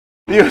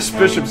The U.S.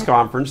 Bishops'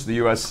 Conference, the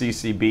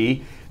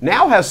USCCB,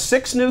 now has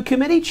 6 new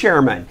committee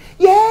chairmen.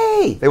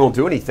 Yay! They won't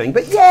do anything,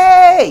 but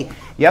yay!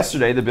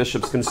 Yesterday, the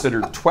bishops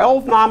considered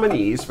 12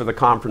 nominees for the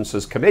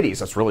conference's committees.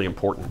 That's really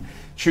important.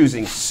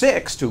 Choosing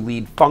 6 to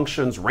lead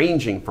functions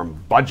ranging from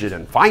budget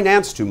and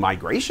finance to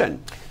migration.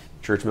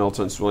 Church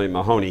Militant's William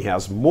Mahoney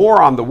has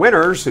more on the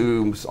winners,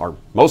 who are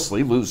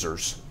mostly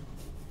losers.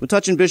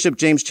 Metuchen Bishop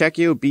James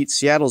Checchio beat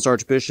Seattle's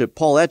Archbishop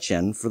Paul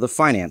Etienne for the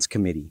Finance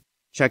Committee.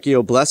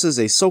 Checchio blesses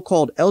a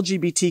so-called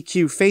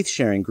LGBTQ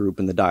faith-sharing group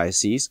in the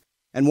diocese,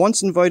 and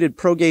once invited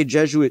pro-gay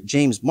Jesuit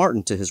James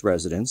Martin to his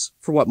residence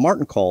for what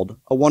Martin called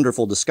a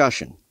wonderful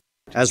discussion.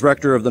 As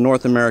rector of the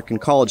North American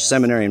College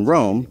Seminary in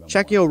Rome,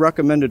 Checchio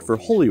recommended for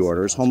holy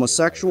orders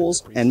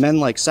homosexuals and men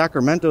like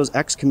Sacramento's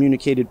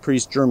excommunicated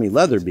priest Jeremy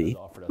Leatherby,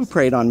 who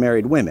preyed on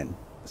married women.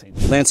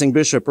 Lansing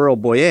Bishop Earl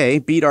Boyer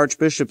beat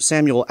Archbishop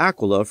Samuel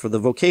Aquila for the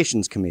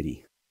Vocations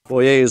Committee.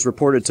 Boyer is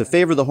reported to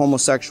favor the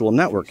homosexual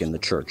network in the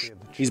church.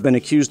 He's been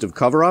accused of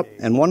cover-up,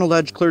 and one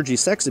alleged clergy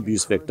sex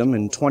abuse victim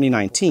in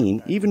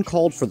 2019 even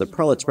called for the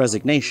prelate's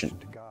resignation.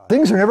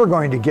 Things are never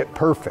going to get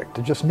perfect.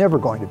 They're just never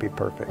going to be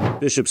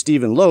perfect. Bishop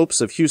Stephen Lopes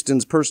of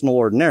Houston's Personal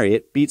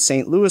Ordinariate beat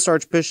St. Louis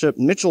Archbishop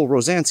Mitchell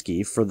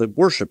Rosansky for the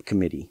Worship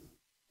Committee.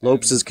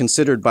 Lopes is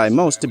considered by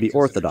most to be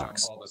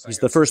Orthodox. He's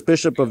the first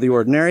bishop of the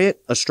Ordinariate,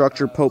 a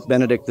structure Pope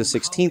Benedict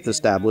XVI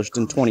established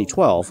in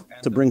 2012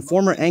 to bring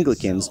former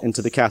Anglicans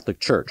into the Catholic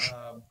Church.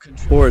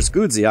 Boris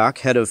Gudziak,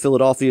 head of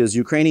Philadelphia's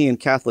Ukrainian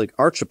Catholic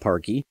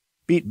Archeparchy,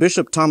 beat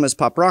Bishop Thomas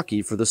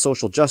Paprocki for the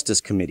Social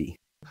Justice Committee.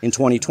 In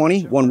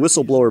 2020, one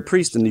whistleblower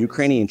priest in the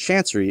Ukrainian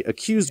Chancery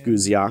accused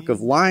Gudziak of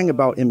lying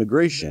about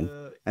immigration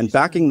and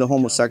backing the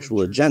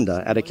homosexual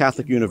agenda at a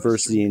Catholic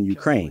university in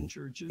Ukraine.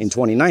 In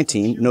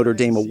 2019, Notre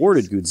Dame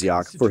awarded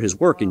Gudziak for his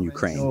work in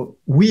Ukraine. So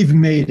we've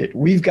made it.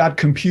 We've got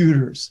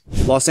computers.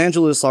 Los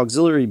Angeles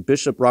Auxiliary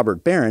Bishop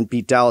Robert Barron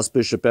beat Dallas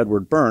Bishop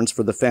Edward Burns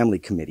for the Family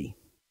Committee.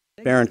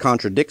 Barron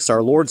contradicts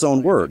our Lord's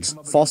own words,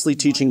 falsely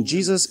teaching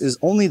Jesus is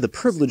only the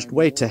privileged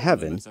way to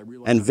heaven,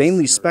 and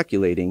vainly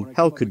speculating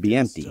hell could be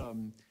empty.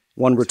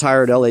 One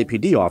retired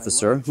LAPD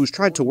officer, who's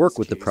tried to work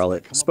with the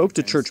prelate, spoke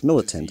to Church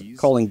Militant,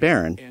 calling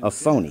Barron a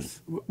phony.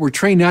 We're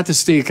trained not to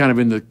stay kind of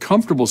in the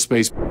comfortable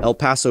space. El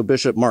Paso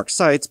Bishop Mark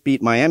Seitz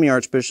beat Miami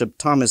Archbishop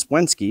Thomas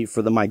Wensky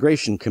for the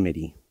Migration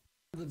Committee.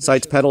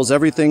 Seitz peddles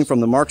everything from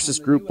the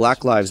Marxist group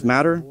Black Lives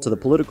Matter to the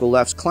political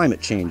left's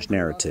climate change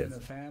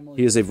narrative.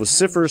 He is a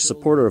vociferous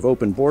supporter of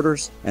open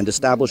borders and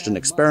established an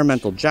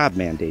experimental jab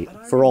mandate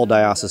for all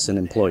diocesan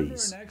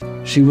employees.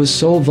 She was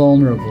so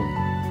vulnerable.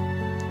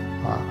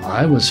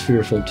 I was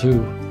fearful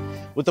too.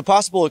 With the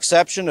possible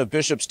exception of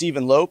Bishop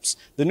Stephen Lopes,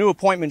 the new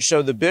appointments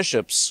show the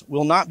bishops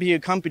will not be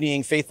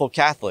accompanying faithful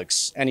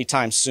Catholics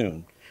anytime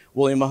soon.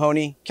 William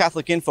Mahoney,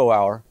 Catholic Info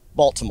Hour,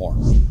 Baltimore.